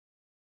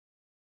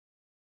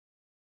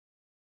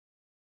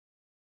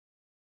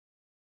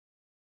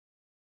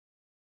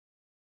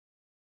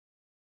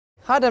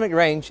High dynamic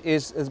range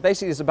is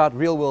basically about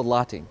real-world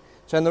lighting.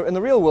 So in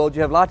the real world,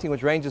 you have lighting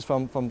which ranges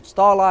from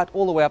starlight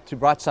all the way up to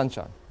bright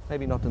sunshine.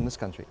 Maybe not in this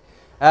country.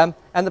 And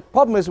the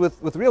problem is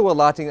with real-world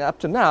lighting, up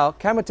to now,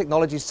 camera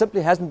technology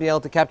simply hasn't been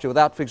able to capture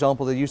without, for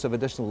example, the use of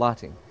additional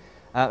lighting.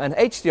 And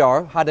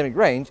HDR, high dynamic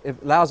range, it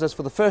allows us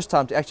for the first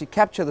time to actually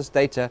capture this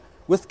data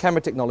with camera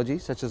technology,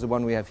 such as the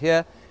one we have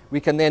here. We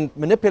can then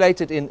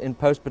manipulate it in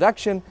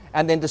post-production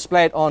and then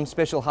display it on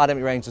special high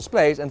dynamic range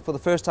displays. And for the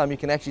first time, you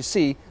can actually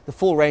see the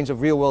full range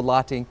of real-world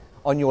lighting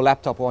on your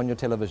laptop or on your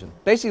television.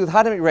 Basically, with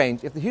high dynamic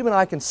range, if the human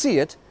eye can see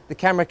it, the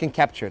camera can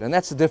capture it. And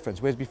that's the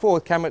difference. Whereas before,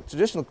 with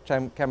traditional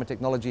camera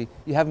technology,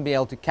 you haven't been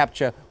able to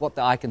capture what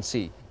the eye can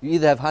see. You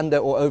either have under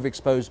or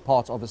overexposed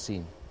parts of a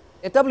scene.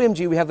 At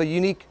WMG, we have a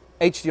unique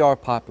HDR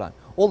pipeline,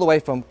 all the way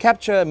from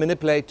capture,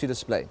 manipulate to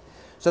display.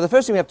 So the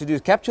first thing we have to do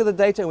is capture the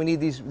data. We need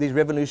these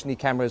revolutionary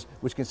cameras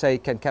which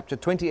can capture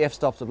 20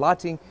 f-stops of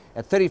lighting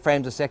at 30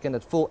 frames a second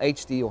at full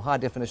HD or high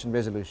definition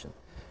resolution.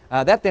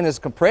 That then is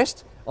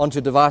compressed onto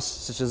a device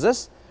such as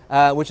this,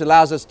 which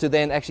allows us to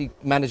then actually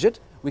manage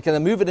it. We can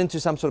then move it into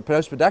some sort of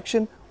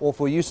post-production or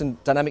for use in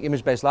dynamic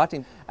image-based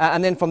lighting.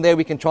 And then from there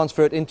we can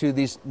transfer it into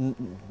these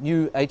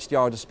new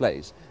HDR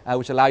displays,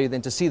 which allow you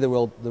then to see the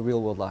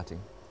real-world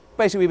lighting.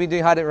 Basically, we've been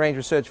doing high dynamic range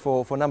research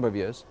for a number of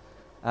years.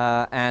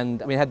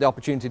 And we had the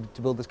opportunity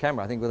to build this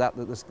camera. I think without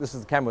this is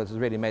the camera that has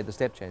really made the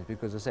step change,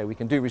 because as I say, we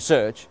can do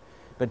research,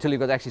 but until you've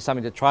got actually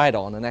something to try it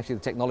on and actually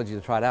the technology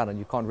to try it out, and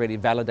you can't really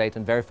validate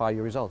and verify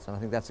your results. And I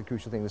think that's the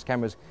crucial thing. This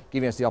camera is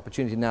giving us the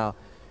opportunity now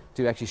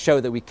to actually show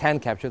that we can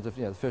capture it.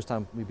 The first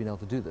time we've been able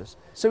to do this.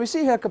 So we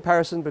see here a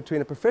comparison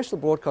between a professional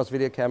broadcast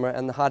video camera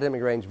and the high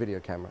dynamic range video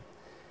camera.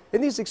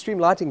 In these extreme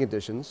lighting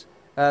conditions,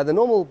 the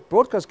normal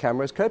broadcast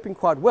camera is coping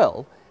quite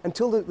well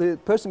until the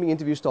person being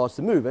interviewed starts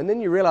to move, and then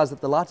you realize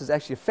that the light is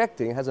actually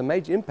affecting, has a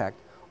major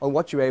impact on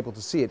what you're able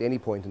to see at any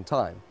point in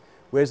time.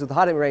 Whereas with the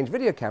high dynamic range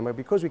video camera,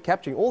 because we're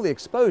capturing all the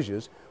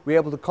exposures, we're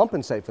able to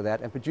compensate for that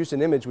and produce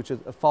an image which is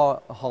a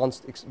far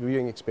enhanced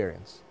viewing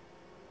experience.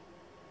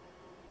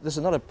 This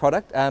is not a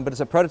product, but it's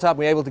a prototype.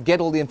 We're able to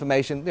get all the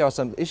information. There are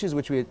some issues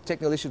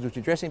technical issues which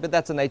we're addressing, but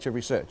that's the nature of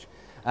research.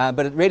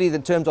 But it really,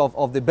 in terms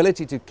of the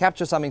ability to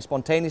capture something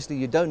spontaneously,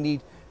 you don't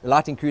need the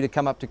lighting crew to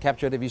come up to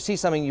capture it. If you see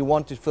something you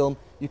want to film,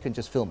 you can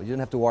just film it. You don't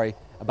have to worry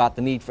about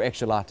the need for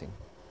extra lighting.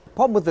 The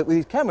problem with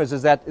these cameras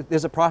is that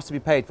there's a price to be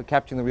paid for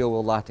capturing the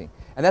real-world lighting,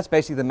 and that's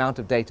basically the amount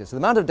of data. So the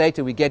amount of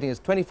data we're getting is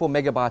 24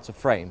 megabytes a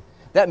frame.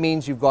 That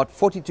means you've got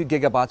 42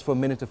 gigabytes for a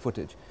minute of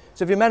footage.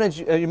 So if you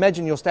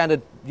imagine your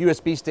standard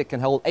USB stick can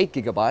hold 8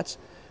 gigabytes,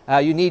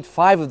 you need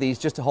 5 of these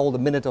just to hold a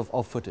minute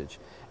of footage.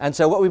 And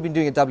so what we've been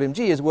doing at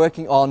WMG is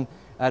working on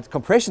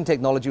compression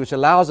technology, which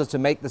allows us to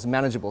make this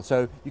manageable.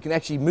 So you can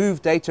actually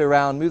move data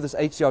around, move this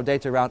HDR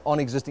data around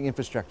on existing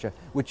infrastructure,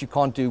 which you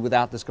can't do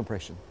without this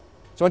compression.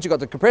 So once you've got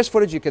the compressed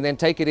footage, you can then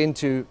take it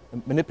into a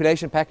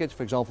manipulation package,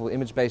 for example,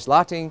 image-based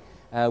lighting,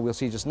 we'll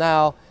see just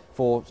now,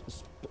 for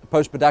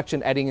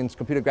post-production, adding in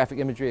computer graphic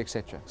imagery,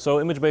 etc.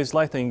 So image-based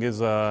lighting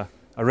is a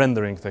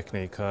rendering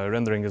technique.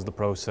 Rendering is the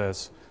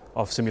process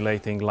of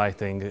simulating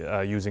lighting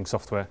using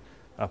software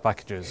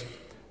packages.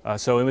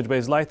 So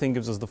image-based lighting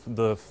gives us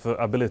the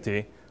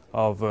ability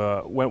of,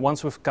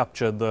 once we've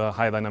captured the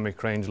high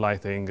dynamic range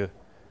lighting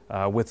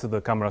with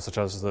the camera, such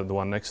as the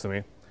one next to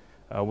me,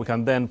 we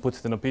can then put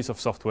it in a piece of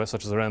software,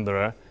 such as a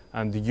renderer,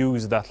 and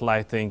use that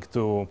lighting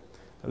to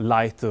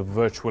light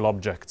virtual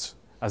objects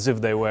as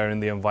if they were in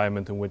the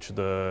environment in which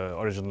the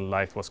original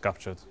light was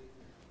captured.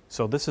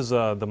 So this is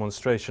a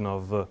demonstration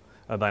of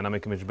a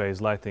dynamic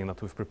image-based lighting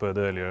that we've prepared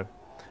earlier.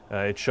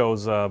 It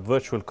shows a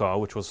virtual car,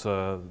 which was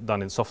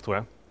done in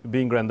software,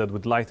 being rendered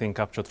with lighting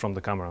captured from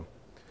the camera.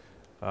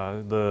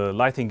 The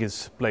lighting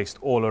is placed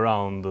all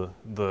around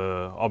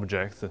the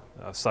object,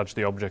 as such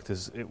the object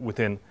is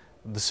within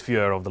the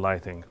sphere of the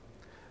lighting.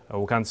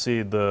 We can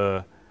see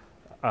the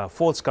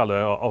false color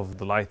of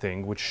the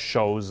lighting, which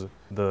shows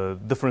the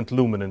different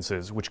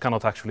luminances, which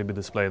cannot actually be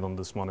displayed on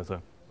this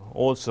monitor.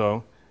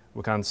 Also,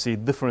 we can see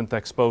different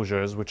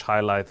exposures, which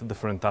highlight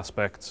different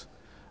aspects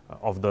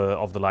of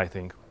the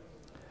lighting.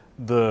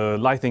 The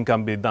lighting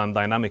can be done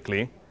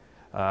dynamically.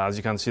 As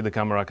you can see, the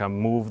camera can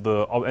move,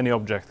 any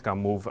object can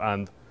move,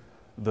 and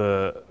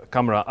the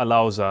camera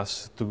allows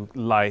us to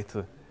light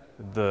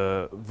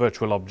the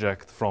virtual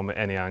object from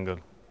any angle.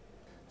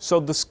 So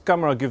this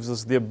camera gives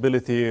us the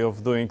ability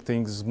of doing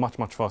things much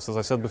faster. As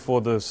I said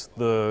before,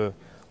 the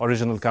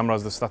original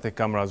cameras, the static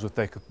cameras, would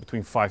take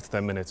between 5 to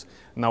 10 minutes.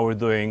 Now we're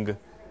doing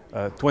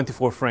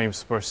 24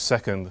 frames per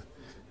second.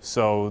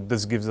 So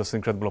this gives us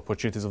incredible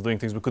opportunities of doing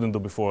things we couldn't do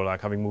before,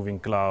 like having moving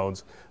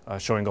clouds,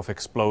 showing off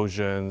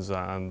explosions,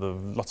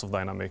 and lots of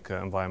dynamic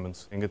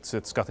environments.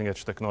 It's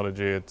cutting-edge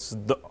technology. It's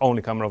the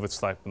only camera of its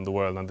type in the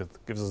world, and it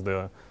gives us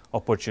the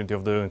opportunity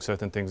of doing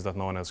certain things that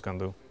no one else can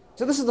do.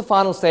 So this is the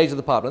final stage of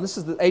the pipeline. This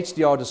is the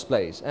HDR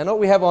displays. And what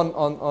we have on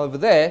over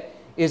there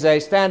is a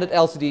standard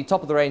LCD,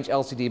 top-of-the-range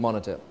LCD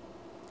monitor.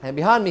 And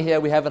behind me here,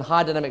 we have a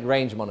high dynamic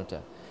range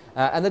monitor.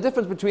 And the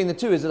difference between the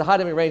two is that a high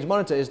dynamic range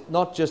monitor is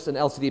not just an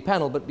LCD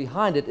panel, but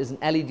behind it is an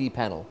LED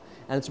panel.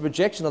 and it's a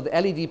projection of the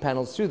LED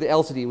panels through the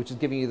LCD, which is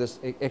giving you this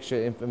extra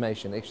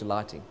information, extra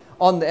lighting.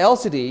 On the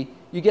LCD,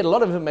 you get a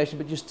lot of information,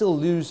 but you still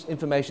lose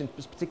information,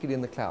 particularly in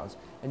the clouds.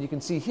 And you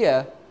can see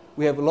here,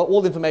 we have all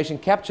the information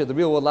captured, the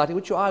real world lighting,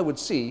 which your eye would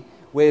see,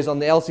 whereas on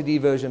the LCD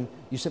version,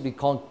 you simply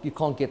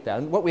can't get that.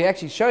 And what we're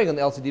actually showing on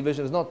the LCD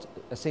version is not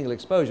a single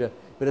exposure,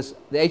 but it's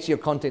the HDR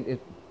content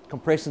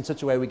compressed in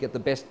such a way we get the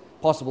best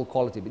possible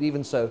quality. But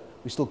even so,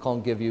 we still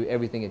can't give you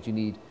everything that you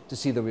need to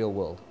see the real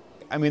world.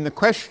 I mean, the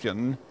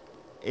question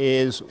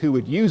is who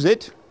would use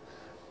it?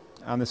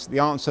 And the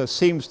answer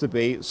seems to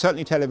be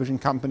certainly television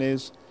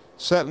companies,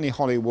 certainly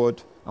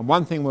Hollywood. And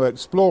one thing we're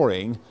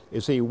exploring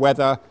is see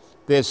whether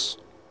this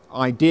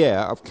idea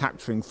of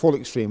capturing full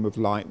extreme of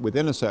light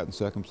within a certain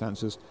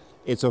circumstances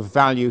is of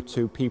value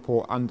to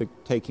people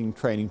undertaking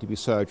training to be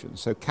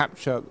surgeons. So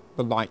capture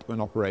the light when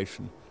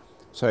operation.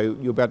 So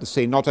you'll be able to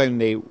see not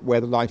only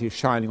where the light is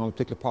shining on a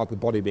particular part of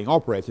the body being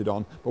operated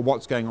on, but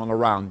what's going on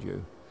around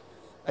you.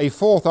 A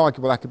fourth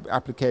arguable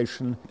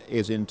application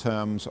is in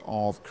terms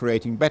of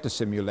creating better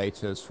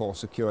simulators for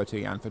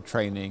security and for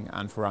training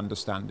and for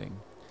understanding.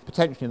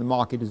 Potentially the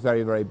market is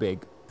very, very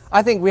big.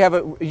 I think we have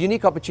a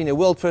unique opportunity, a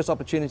world-first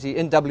opportunity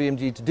in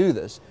WMG to do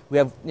this. We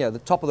have,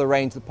 the top of the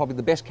range, probably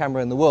the best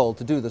camera in the world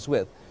to do this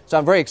with. So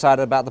I'm very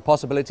excited about the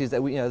possibilities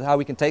that how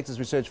we can take this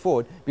research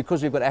forward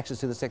because we've got access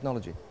to this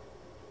technology.